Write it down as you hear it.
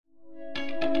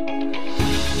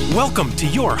Welcome to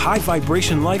your High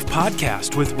Vibration Life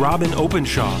podcast with Robin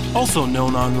Openshaw, also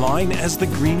known online as the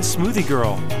Green Smoothie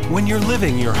Girl. When you're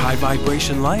living your high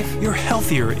vibration life, you're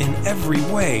healthier in every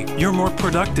way. You're more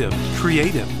productive,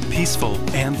 creative, peaceful,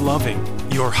 and loving.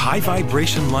 Your high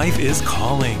vibration life is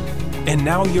calling. And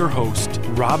now your host,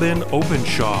 Robin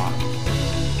Openshaw.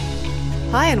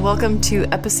 Hi, and welcome to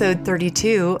episode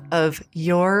 32 of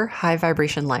Your High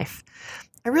Vibration Life.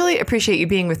 I really appreciate you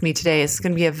being with me today. It's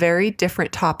going to be a very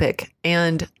different topic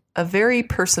and a very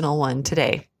personal one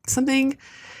today. Something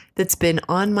that's been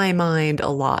on my mind a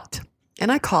lot,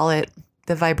 and I call it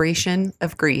the vibration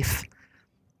of grief.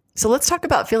 So let's talk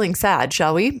about feeling sad,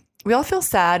 shall we? We all feel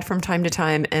sad from time to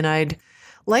time, and I'd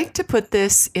like to put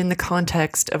this in the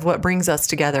context of what brings us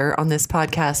together on this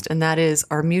podcast, and that is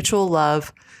our mutual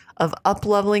love of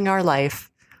up-leveling our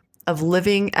life, of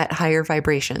living at higher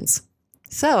vibrations.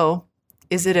 So,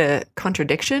 is it a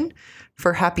contradiction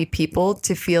for happy people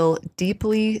to feel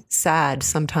deeply sad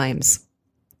sometimes?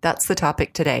 That's the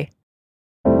topic today.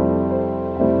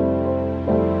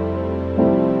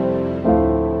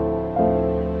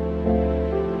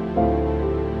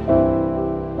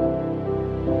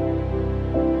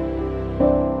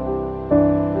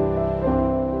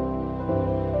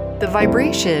 The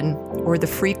vibration or the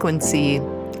frequency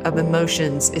of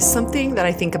emotions is something that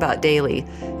I think about daily.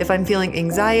 If I'm feeling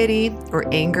anxiety or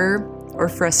anger or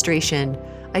frustration,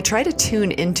 I try to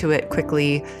tune into it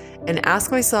quickly and ask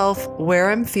myself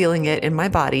where I'm feeling it in my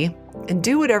body and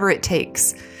do whatever it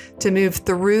takes to move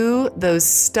through those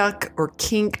stuck or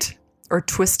kinked or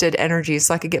twisted energies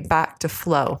so I could get back to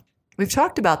flow. We've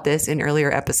talked about this in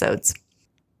earlier episodes.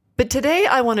 But today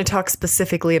I want to talk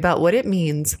specifically about what it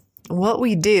means, what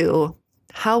we do,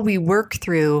 how we work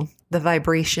through the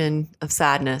vibration of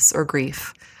sadness or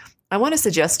grief. I want to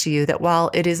suggest to you that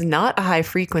while it is not a high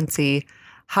frequency,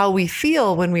 how we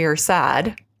feel when we are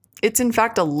sad, it's in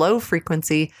fact a low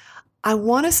frequency. I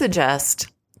want to suggest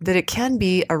that it can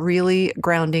be a really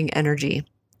grounding energy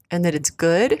and that it's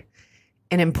good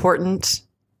and important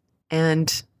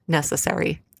and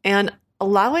necessary. And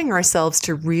allowing ourselves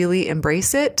to really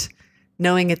embrace it,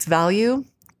 knowing its value,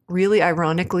 really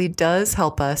ironically does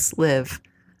help us live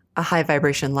a high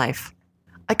vibration life.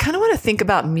 I kind of want to think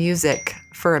about music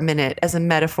for a minute as a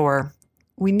metaphor.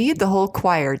 We need the whole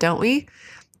choir, don't we?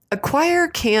 A choir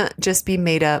can't just be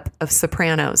made up of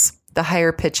sopranos, the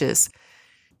higher pitches.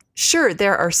 Sure,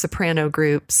 there are soprano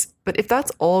groups, but if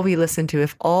that's all we listen to,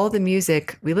 if all the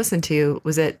music we listen to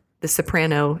was at the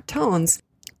soprano tones,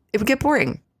 it would get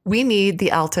boring. We need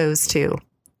the altos too.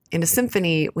 In a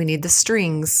symphony, we need the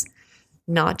strings,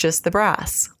 not just the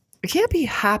brass. We can't be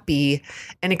happy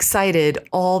and excited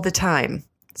all the time.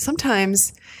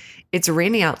 Sometimes it's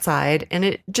raining outside and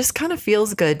it just kind of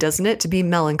feels good, doesn't it, to be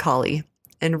melancholy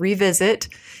and revisit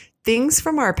things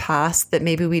from our past that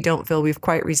maybe we don't feel we've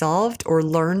quite resolved or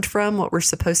learned from what we're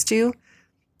supposed to.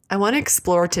 I want to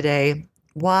explore today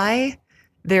why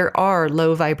there are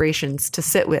low vibrations to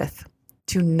sit with,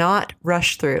 to not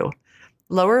rush through.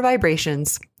 Lower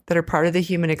vibrations that are part of the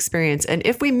human experience. And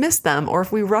if we miss them or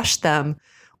if we rush them,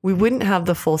 we wouldn't have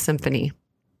the full symphony.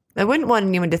 I wouldn't want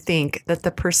anyone to think that the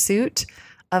pursuit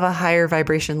of a higher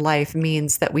vibration life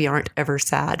means that we aren't ever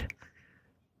sad.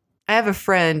 I have a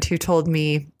friend who told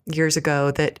me years ago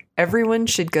that everyone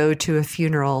should go to a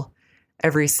funeral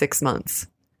every 6 months.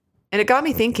 And it got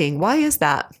me thinking, why is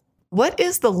that? What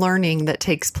is the learning that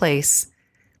takes place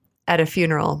at a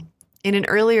funeral? In an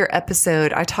earlier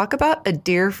episode, I talk about a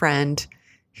dear friend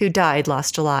who died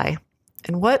last July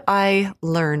and what I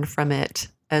learned from it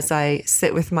as I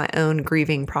sit with my own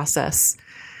grieving process.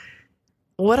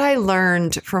 What I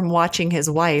learned from watching his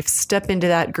wife step into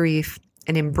that grief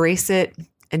and embrace it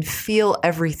and feel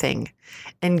everything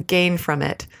and gain from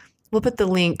it. We'll put the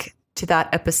link to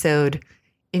that episode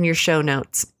in your show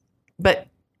notes. But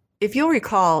if you'll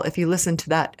recall, if you listened to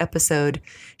that episode,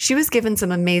 she was given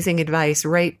some amazing advice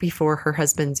right before her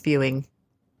husband's viewing.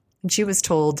 And she was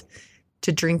told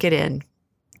to drink it in,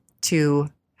 to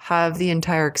have the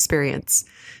entire experience,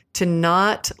 to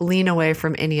not lean away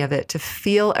from any of it, to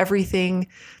feel everything,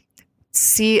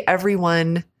 see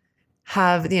everyone,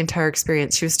 have the entire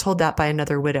experience. She was told that by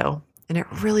another widow, and it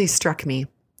really struck me.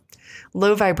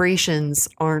 Low vibrations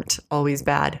aren't always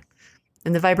bad,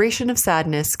 and the vibration of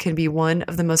sadness can be one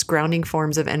of the most grounding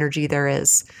forms of energy there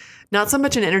is. Not so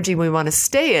much an energy we want to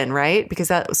stay in, right? Because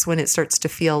that's when it starts to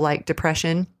feel like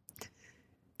depression.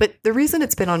 But the reason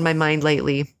it's been on my mind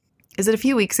lately is that a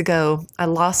few weeks ago, I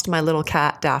lost my little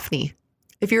cat, Daphne.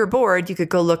 If you were bored, you could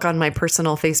go look on my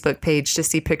personal Facebook page to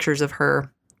see pictures of her.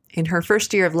 In her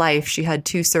first year of life, she had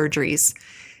 2 surgeries.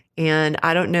 And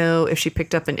I don't know if she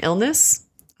picked up an illness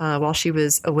while she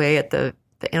was away at the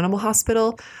animal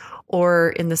hospital, or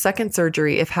in the second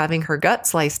surgery, if having her gut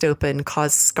sliced open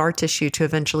caused scar tissue to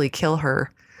eventually kill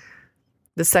her.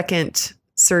 The second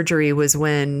surgery was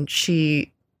when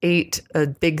she ate a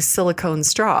big silicone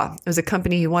straw. It was a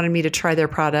company who wanted me to try their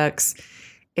products.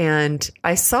 And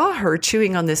I saw her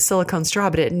chewing on this silicone straw,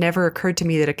 but it never occurred to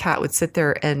me that a cat would sit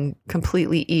there and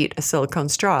completely eat a silicone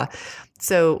straw.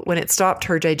 So when it stopped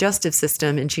her digestive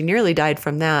system and she nearly died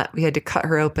from that, we had to cut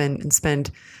her open and spend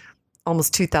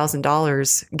almost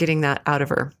 $2,000 getting that out of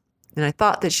her. And I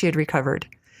thought that she had recovered.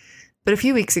 But a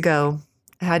few weeks ago,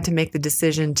 I had to make the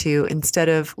decision to, instead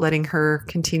of letting her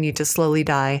continue to slowly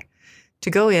die, to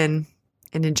go in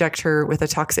and inject her with a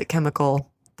toxic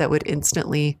chemical that would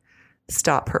instantly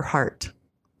stop her heart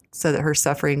so that her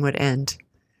suffering would end.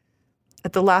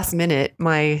 At the last minute,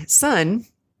 my son,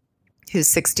 who's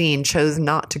 16, chose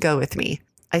not to go with me.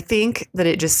 I think that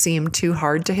it just seemed too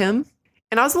hard to him.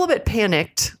 And I was a little bit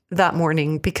panicked that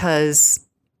morning because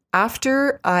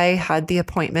after I had the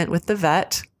appointment with the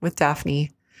vet, with Daphne,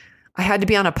 I had to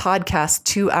be on a podcast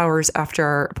 2 hours after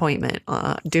our appointment,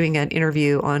 doing an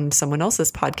interview on someone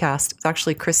else's podcast. It's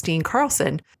actually Christine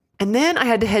Carlson. And then I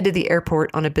had to head to the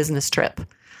airport on a business trip.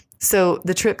 So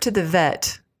the trip to the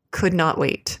vet could not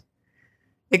wait.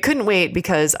 It couldn't wait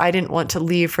because I didn't want to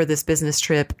leave for this business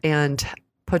trip and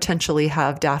potentially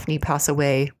have Daphne pass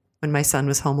away when my son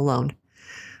was home alone.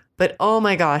 But oh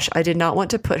my gosh, I did not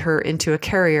want to put her into a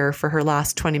carrier for her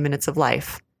last 20 minutes of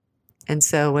life. And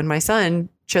so when my son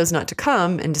chose not to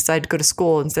come and decided to go to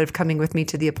school instead of coming with me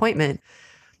to the appointment,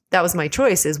 that was my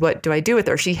choice, is what do I do with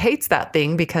her? She hates that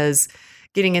thing because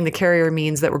getting in the carrier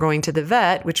means that we're going to the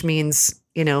vet, which means,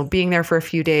 being there for a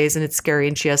few days and it's scary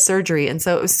and she has surgery. And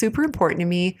so it was super important to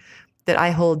me that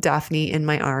I hold Daphne in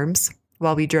my arms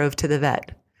while we drove to the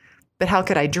vet. But how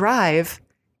could I drive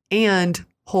and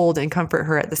hold and comfort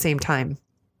her at the same time?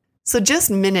 So just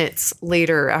minutes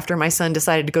later, after my son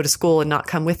decided to go to school and not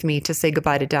come with me to say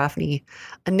goodbye to Daphne,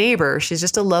 a neighbor, she's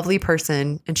just a lovely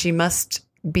person, and she must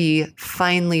be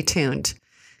finely tuned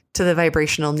to the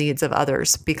vibrational needs of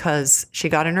others, because she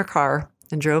got in her car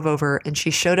and drove over, and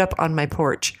she showed up on my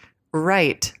porch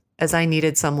right as I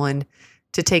needed someone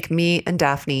to take me and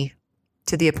Daphne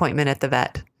to the appointment at the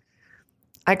vet.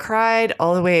 I cried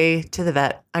all the way to the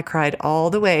vet. I cried all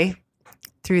the way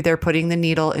through there, putting the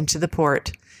needle into the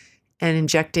port and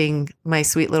injecting my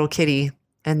sweet little kitty,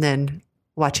 and then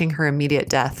watching her immediate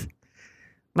death.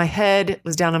 My head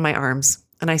was down in my arms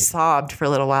and I sobbed for a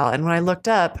little while. And when I looked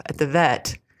up at the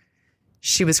vet,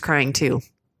 she was crying too.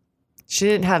 She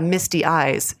didn't have misty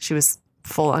eyes. She was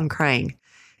full on crying.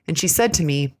 And she said to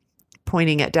me,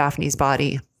 pointing at Daphne's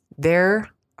body, "There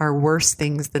are worse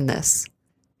things than this."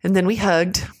 And then we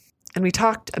hugged and we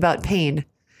talked about pain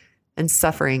and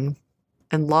suffering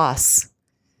and loss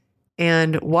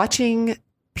and watching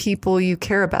people you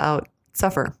care about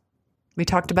suffer. We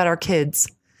talked about our kids.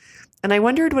 And I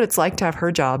wondered what it's like to have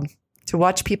her job, to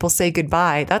watch people say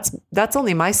goodbye. That's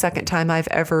only my second time I've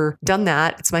ever done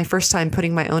that. It's my first time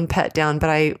putting my own pet down, but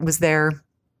I was there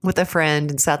with a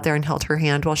friend and sat there and held her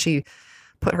hand while she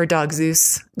put her dog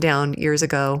Zeus down years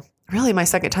ago. Really my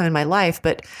second time in my life.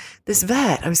 But this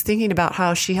vet, I was thinking about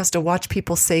how she has to watch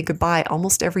people say goodbye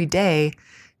almost every day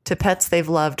to pets they've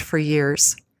loved for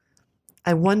years.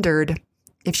 I wondered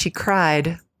if she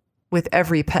cried with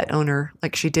every pet owner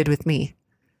like she did with me.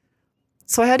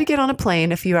 So I had to get on a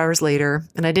plane a few hours later,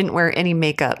 and I didn't wear any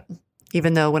makeup,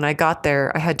 even though when I got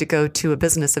there, I had to go to a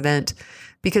business event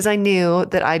because I knew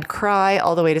that I'd cry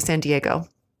all the way to San Diego.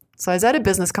 So I was at a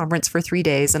business conference for 3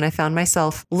 days, and I found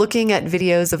myself looking at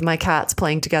videos of my cats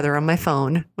playing together on my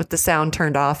phone with the sound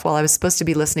turned off while I was supposed to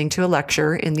be listening to a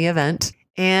lecture in the event.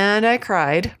 And I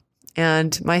cried,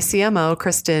 and my CMO,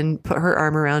 Kristen, put her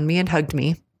arm around me and hugged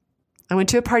me. I went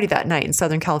to a party that night in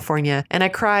Southern California, and I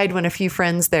cried when a few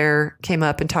friends there came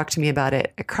up and talked to me about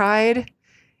it. I cried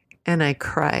and I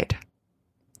cried.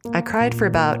 I cried for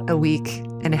about a week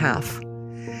and a half.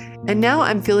 And now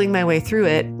I'm feeling my way through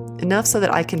it enough so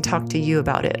that I can talk to you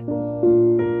about it.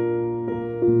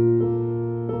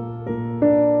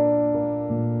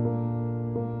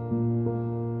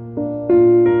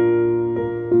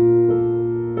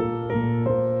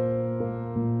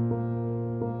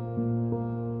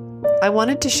 I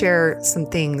wanted to share some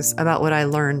things about what I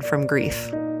learned from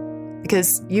grief,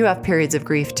 because you have periods of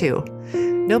grief too.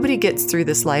 Nobody gets through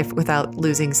this life without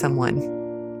losing someone.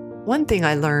 One thing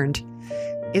I learned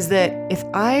is that if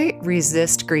I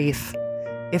resist grief,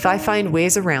 if I find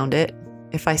ways around it,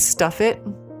 if I stuff it,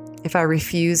 if I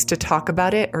refuse to talk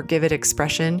about it or give it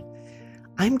expression,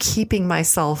 I'm keeping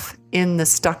myself in the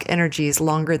stuck energies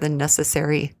longer than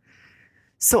necessary.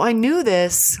 So I knew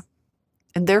this,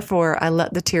 and therefore I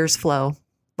let the tears flow.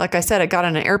 Like I said, I got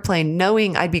on an airplane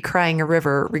knowing I'd be crying a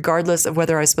river, regardless of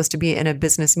whether I was supposed to be in a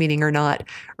business meeting or not,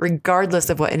 regardless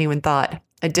of what anyone thought.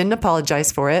 I didn't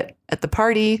apologize for it at the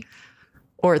party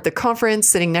or at the conference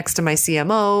sitting next to my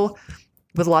CMO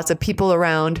with lots of people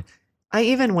around. I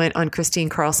even went on Christine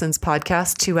Carlson's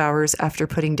podcast 2 hours after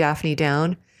putting Daphne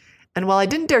down. And while I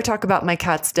didn't dare talk about my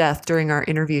cat's death during our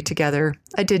interview together,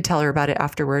 I did tell her about it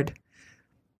afterward.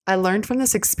 I learned from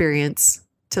this experience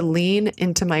to lean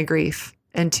into my grief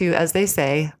and to, as they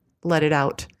say, let it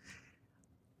out.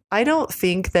 I don't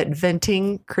think that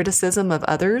venting criticism of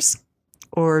others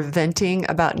or venting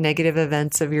about negative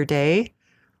events of your day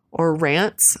or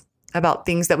rants about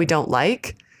things that we don't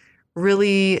like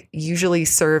really usually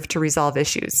serve to resolve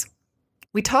issues.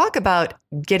 We talk about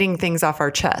getting things off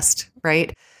our chest,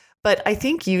 right? But I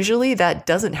think usually that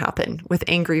doesn't happen with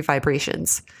angry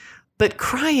vibrations. But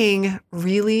crying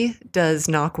really does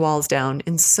knock walls down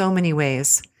in so many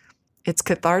ways. It's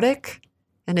cathartic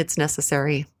and it's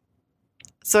necessary.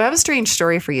 So I have a strange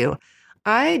story for you.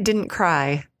 I didn't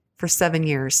cry for 7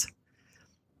 years.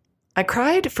 I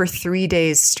cried for 3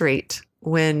 days straight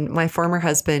when my former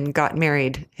husband got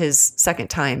married his second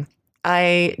time.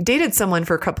 I dated someone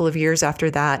for a couple of years after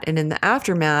that. And in the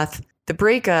aftermath, the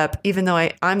breakup, even though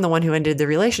I'm the one who ended the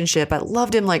relationship, I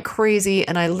loved him like crazy.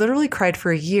 And I literally cried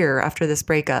for a year after this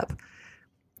breakup.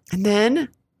 And then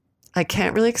I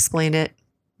can't really explain it.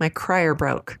 My crier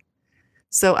broke.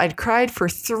 So I'd cried for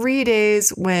 3 days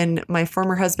when my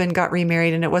former husband got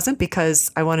remarried. And it wasn't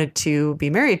because I wanted to be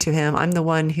married to him. I'm the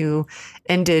one who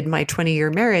ended my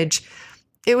 20-year marriage.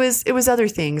 It was other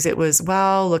things. It was,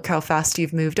 wow, look how fast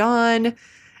you've moved on.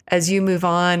 As you move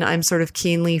on, I'm sort of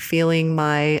keenly feeling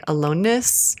my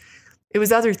aloneness. It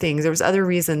was other things. There was other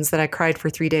reasons that I cried for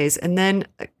 3 days and then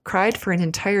I cried for an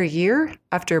entire year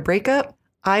after a breakup.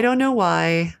 I don't know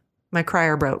why my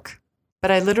crier broke,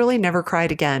 but I literally never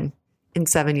cried again in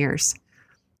 7 years.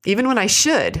 Even when I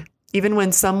should, even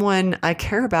when someone I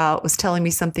care about was telling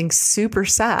me something super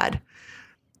sad,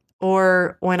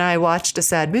 or when I watched a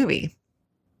sad movie,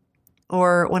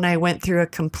 or when I went through a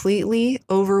completely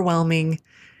overwhelming,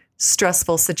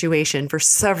 stressful situation for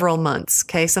several months,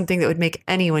 okay? Something that would make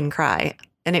anyone cry.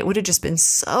 And it would have just been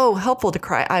so helpful to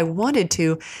cry. I wanted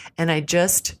to, and I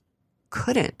just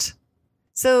couldn't.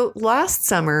 So last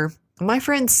summer, my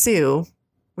friend Sue,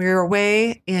 we were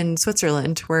away in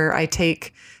Switzerland where I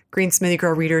take Green Smoothie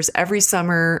Girl readers every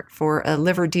summer for a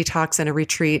liver detox and a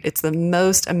retreat. It's the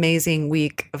most amazing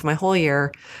week of my whole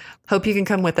year. Hope you can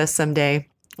come with us someday.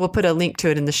 We'll put a link to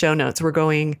it in the show notes. We're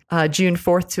going June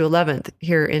 4th to 11th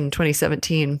here in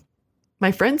 2017.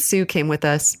 My friend Sue came with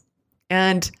us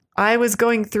and I was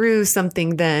going through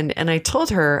something then and I told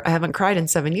her I haven't cried in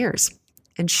 7 years.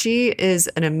 And she is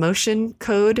an emotion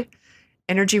code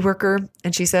energy worker.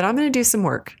 And she said, I'm going to do some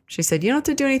work. She said, you don't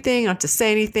have to do anything. You don't have to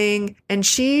say anything. And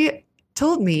she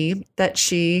told me that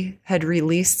she had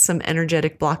released some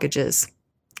energetic blockages.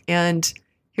 And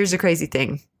here's the crazy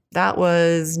thing. That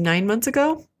was 9 months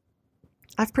ago.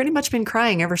 I've pretty much been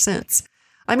crying ever since.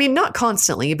 I mean, not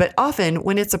constantly, but often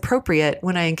when it's appropriate,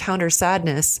 when I encounter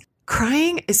sadness,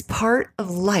 crying is part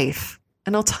of life.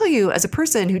 And I'll tell you, as a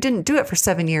person who didn't do it for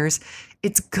 7 years,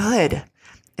 it's good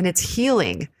and it's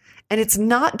healing. And it's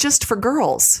not just for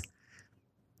girls.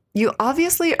 You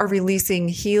obviously are releasing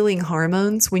healing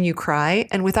hormones when you cry.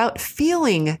 And without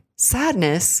feeling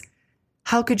sadness,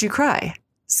 how could you cry?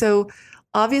 So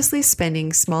obviously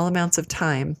spending small amounts of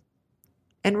time,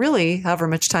 and really however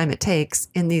much time it takes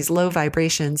in these low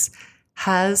vibrations,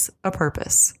 has a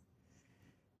purpose.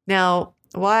 Now,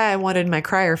 why I wanted my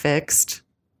crier fixed,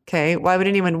 okay, why would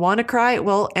anyone want to cry?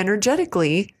 Well,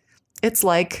 energetically, it's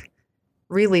like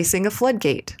releasing a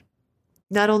floodgate.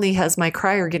 Not only has my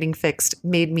crier getting fixed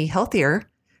made me healthier,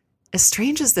 as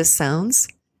strange as this sounds,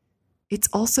 it's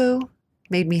also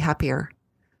made me happier.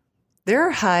 There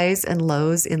are highs and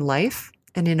lows in life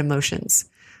and in emotions.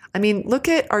 I mean, look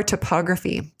at our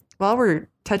topography. While we're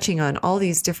touching on all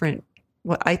these different,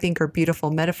 what I think are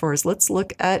beautiful metaphors, let's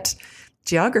look at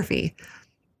geography.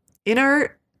 In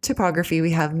our topography,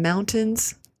 we have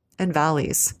mountains and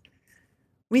valleys.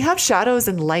 We have shadows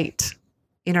and light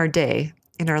in our day,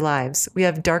 in our lives. We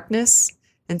have darkness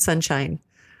and sunshine.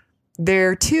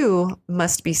 There too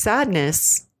must be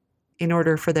sadness in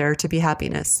order for there to be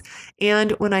happiness.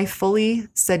 And when I fully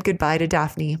said goodbye to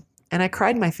Daphne, and I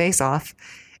cried my face off,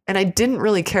 and I didn't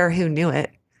really care who knew it,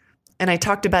 and I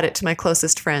talked about it to my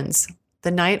closest friends,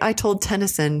 the night I told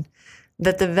Tennyson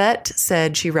that the vet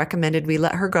said she recommended we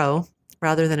let her go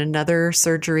rather than another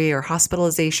surgery or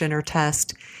hospitalization or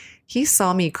test, he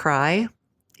saw me cry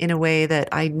in a way that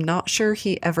I'm not sure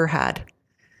he ever had.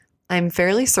 I'm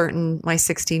fairly certain my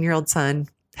 16-year-old son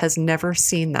has never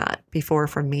seen that before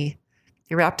from me.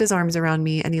 He wrapped his arms around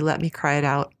me and he let me cry it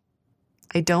out.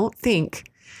 I don't think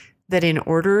that in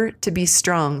order to be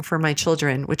strong for my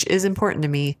children, which is important to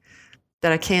me,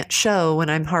 that I can't show when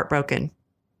I'm heartbroken.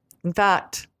 In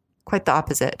fact, quite the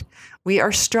opposite. We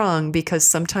are strong because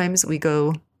sometimes we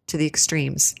go to the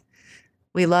extremes.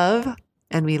 We love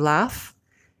and we laugh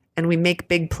and we make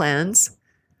big plans,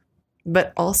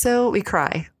 but also we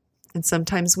cry and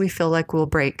sometimes we feel like we'll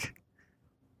break.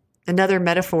 Another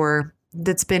metaphor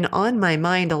that's been on my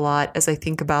mind a lot as I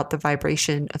think about the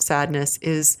vibration of sadness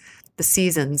is the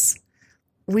seasons.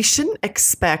 We shouldn't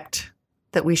expect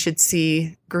that we should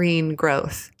see green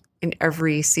growth in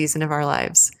every season of our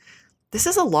lives. This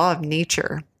is a law of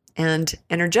nature, and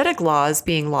energetic laws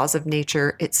being laws of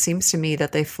nature, it seems to me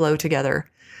that they flow together.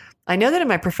 I know that in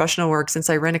my professional work, since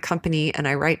I run a company and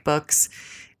I write books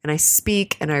and I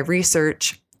speak and I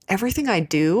research, everything I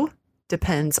do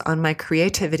depends on my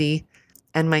creativity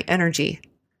and my energy.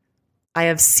 I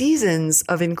have seasons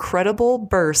of incredible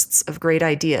bursts of great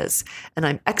ideas, and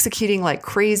I'm executing like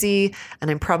crazy, and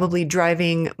I'm probably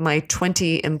driving my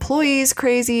 20 employees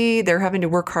crazy. They're having to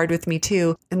work hard with me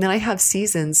too. And then I have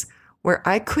seasons where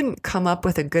I couldn't come up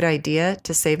with a good idea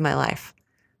to save my life.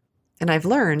 And I've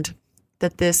learned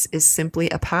that this is simply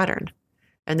a pattern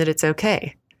and that it's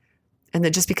okay. And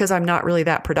that just because I'm not really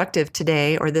that productive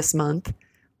today or this month,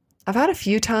 I've had a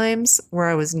few times where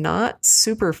I was not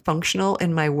super functional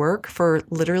in my work for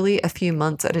literally a few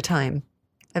months at a time.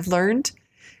 I've learned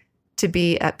to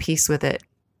be at peace with it.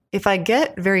 If I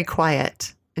get very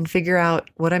quiet and figure out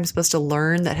what I'm supposed to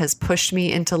learn that has pushed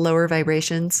me into lower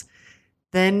vibrations,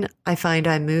 then I find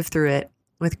I move through it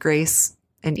with grace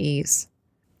and ease.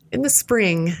 In the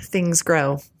spring, things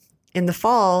grow. In the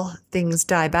fall, things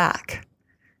die back.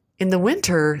 In the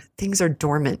winter, things are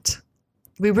dormant.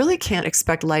 We really can't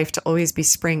expect life to always be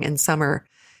spring and summer.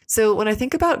 So when I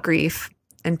think about grief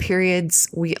and periods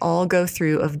we all go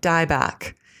through of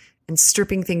dieback and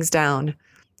stripping things down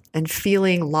and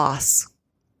feeling loss,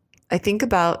 I think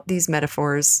about these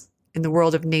metaphors in the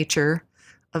world of nature,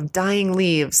 of dying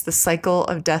leaves, the cycle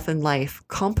of death and life,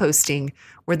 composting,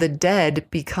 where the dead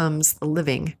becomes the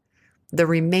living. The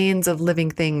remains of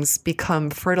living things become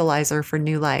fertilizer for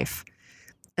new life.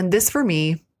 And this, for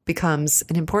me, becomes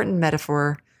an important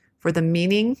metaphor for the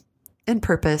meaning and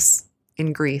purpose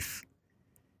in grief,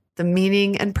 the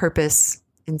meaning and purpose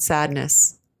in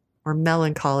sadness or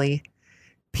melancholy,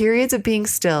 periods of being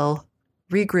still,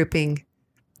 regrouping,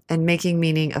 and making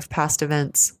meaning of past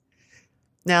events.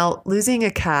 Now, losing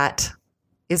a cat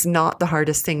is not the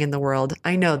hardest thing in the world.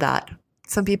 I know that.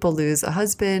 Some people lose a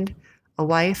husband, a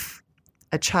wife,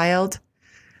 a child.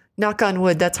 Knock on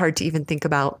wood, that's hard to even think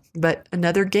about. But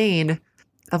another gain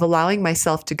of allowing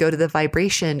myself to go to the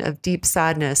vibration of deep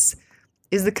sadness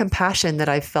is the compassion that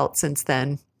I've felt since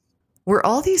then. Were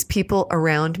all these people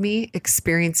around me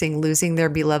experiencing losing their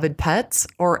beloved pets,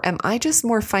 or am I just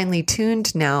more finely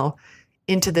tuned now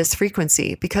into this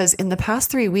frequency? Because in the past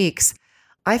 3 weeks,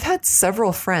 I've had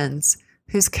several friends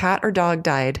whose cat or dog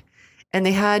died, and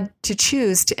they had to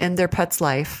choose to end their pet's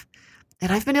life.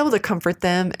 And I've been able to comfort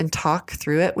them and talk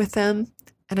through it with them,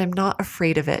 and I'm not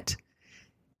afraid of it.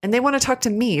 And they want to talk to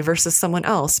me versus someone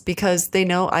else because they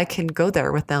know I can go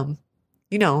there with them.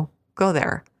 Go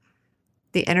there.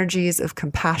 The energies of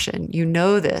compassion,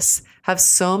 this, have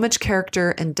so much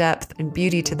character and depth and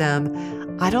beauty to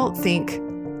them. I don't think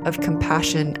of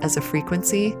compassion as a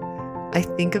frequency. I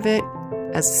think of it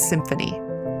as a symphony.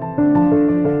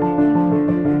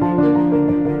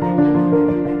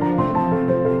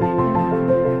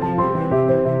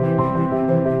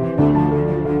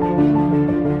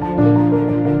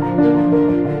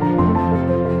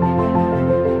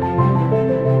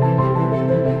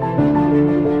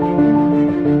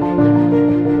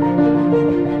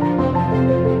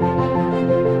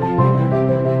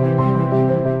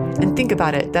 Think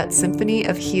about it, that symphony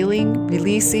of healing,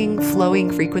 releasing,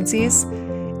 flowing frequencies,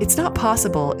 it's not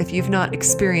possible if you've not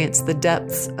experienced the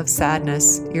depths of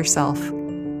sadness yourself.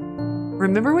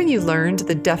 Remember when you learned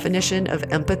the definition of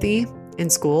empathy in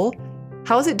school?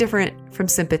 How is it different from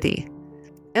sympathy?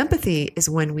 Empathy is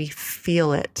when we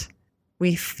feel it.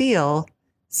 We feel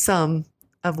some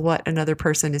of what another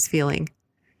person is feeling.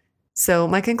 So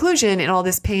my conclusion in all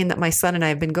this pain that my son and I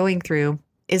have been going through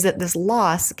is that this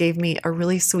loss gave me a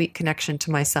really sweet connection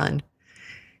to my son.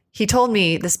 He told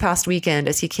me this past weekend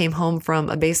as he came home from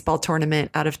a baseball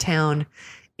tournament out of town,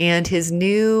 and his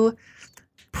new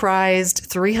prized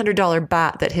 $300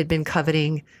 bat that he'd been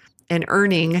coveting and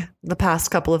earning the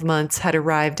past couple of months had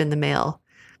arrived in the mail.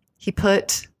 He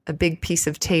put a big piece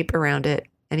of tape around it,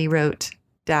 and he wrote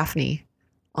Daphne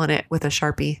on it with a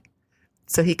Sharpie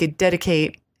so he could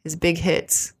dedicate his big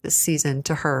hits this season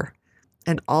to her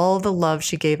and all the love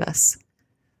she gave us.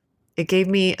 It gave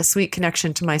me a sweet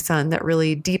connection to my son that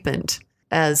really deepened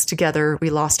as together we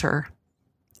lost her.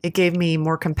 It gave me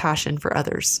more compassion for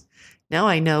others. Now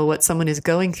I know what someone is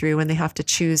going through when they have to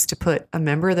choose to put a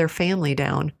member of their family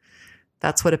down.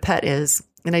 That's what a pet is.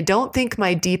 And I don't think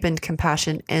my deepened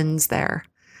compassion ends there.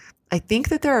 I think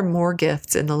that there are more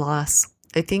gifts in the loss.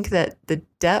 I think that the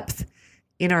depth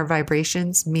in our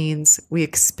vibrations means we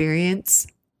experience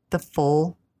the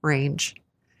full range.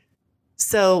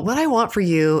 So what I want for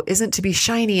you isn't to be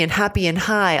shiny and happy and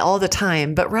high all the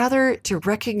time, but rather to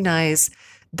recognize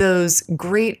those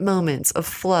great moments of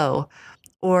flow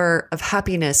or of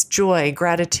happiness, joy,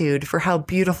 gratitude for how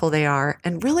beautiful they are,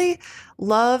 and really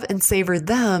love and savor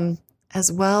them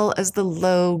as well as the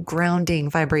low grounding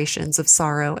vibrations of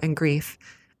sorrow and grief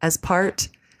as part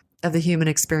of the human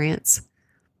experience.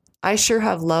 I sure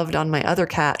have loved on my other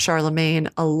cat, Charlemagne,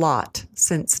 a lot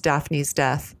since Daphne's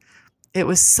death. It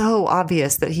was so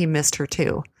obvious that he missed her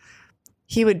too.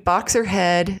 He would box her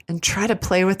head and try to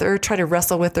play with her, try to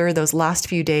wrestle with her those last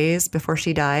few days before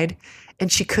she died,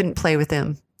 and she couldn't play with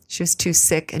him. She was too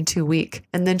sick and too weak.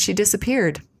 And then she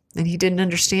disappeared, and he didn't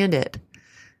understand it.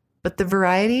 But the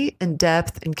variety and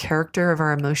depth and character of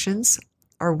our emotions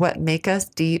are what make us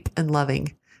deep and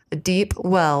loving, a deep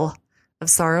well of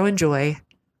sorrow and joy,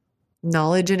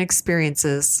 knowledge and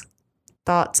experiences,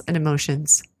 thoughts and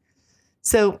emotions.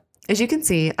 So, as you can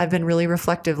see, I've been really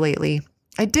reflective lately.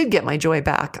 I did get my joy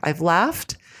back. I've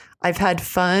laughed. I've had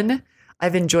fun.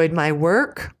 I've enjoyed my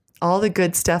work. All the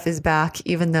good stuff is back,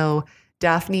 even though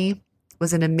Daphne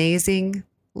was an amazing,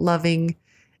 loving,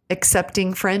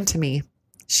 accepting friend to me.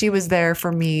 She was there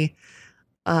for me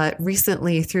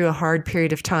recently through a hard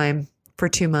period of time for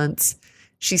 2 months.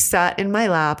 She sat in my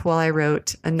lap while I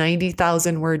wrote a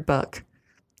 90,000 word book,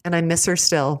 and I miss her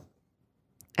still.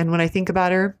 And when I think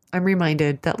about her, I'm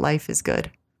reminded that life is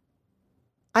good.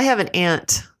 I have an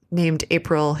aunt named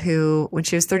April who, when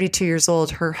she was 32 years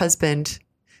old, her husband,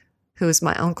 who is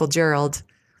my Uncle Gerald,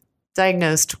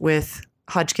 diagnosed with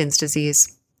Hodgkin's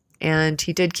disease. And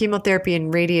he did chemotherapy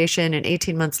and radiation, and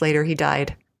 18 months later, he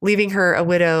died, leaving her a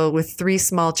widow with 3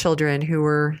 small children who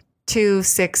were 2,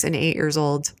 6, and 8 years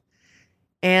old.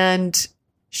 And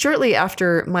shortly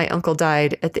after my uncle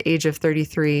died at the age of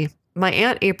 33, my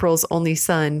Aunt April's only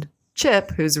son,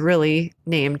 Chip, who's really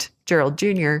named Gerald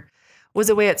Jr., was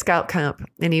away at scout camp,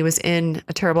 and he was in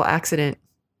a terrible accident,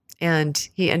 and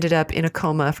he ended up in a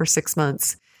coma for 6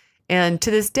 months, and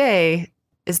to this day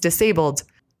is disabled.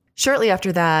 Shortly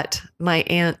after that, my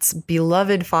aunt's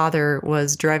beloved father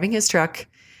was driving his truck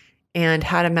and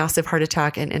had a massive heart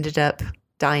attack and ended up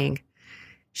dying.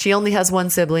 She only has one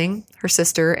sibling, her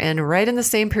sister, and right in the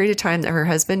same period of time that her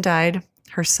husband died,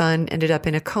 her son ended up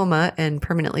in a coma and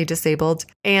permanently disabled,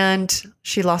 and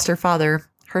she lost her father.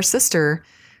 Her sister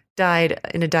died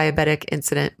in a diabetic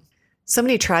incident. So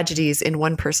many tragedies in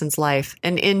one person's life.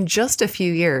 And in just a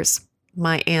few years,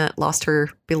 my aunt lost her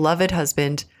beloved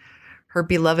husband, her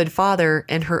beloved father,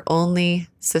 and her only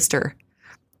sister.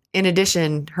 In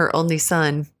addition, her only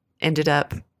son ended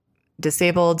up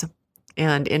disabled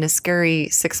and in a scary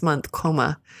 6-month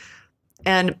coma.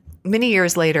 And many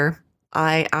years later,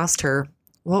 I asked her,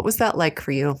 what was that like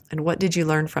for you? And what did you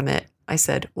learn from it? I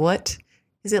said, what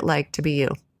is it like to be you?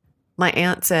 My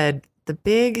aunt said, the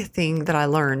big thing that I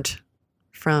learned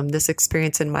from this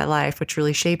experience in my life, which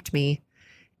really shaped me,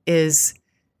 is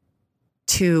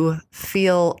to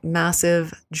feel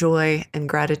massive joy and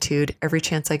gratitude every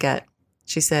chance I get.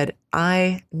 She said,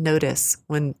 I notice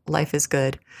when life is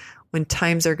good, when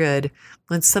times are good,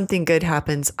 when something good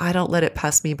happens, I don't let it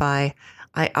pass me by.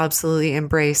 I absolutely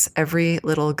embrace every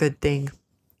little good thing.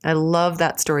 I love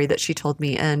that story that she told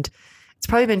me, and it's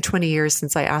probably been 20 years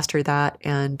since I asked her that,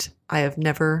 and I have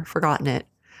never forgotten it.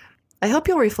 I hope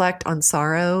you'll reflect on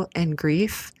sorrow and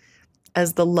grief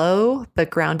as the low but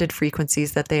grounded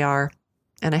frequencies that they are.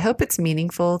 And I hope it's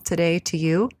meaningful today to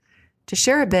you to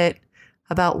share a bit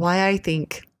about why I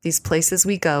think these places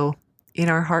we go in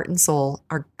our heart and soul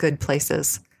are good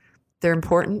places. They're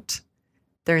important,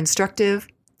 they're instructive,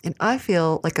 and I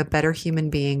feel like a better human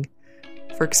being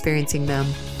for experiencing them.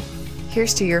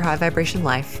 Here's to your high vibration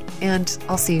life, and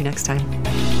I'll see you next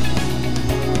time.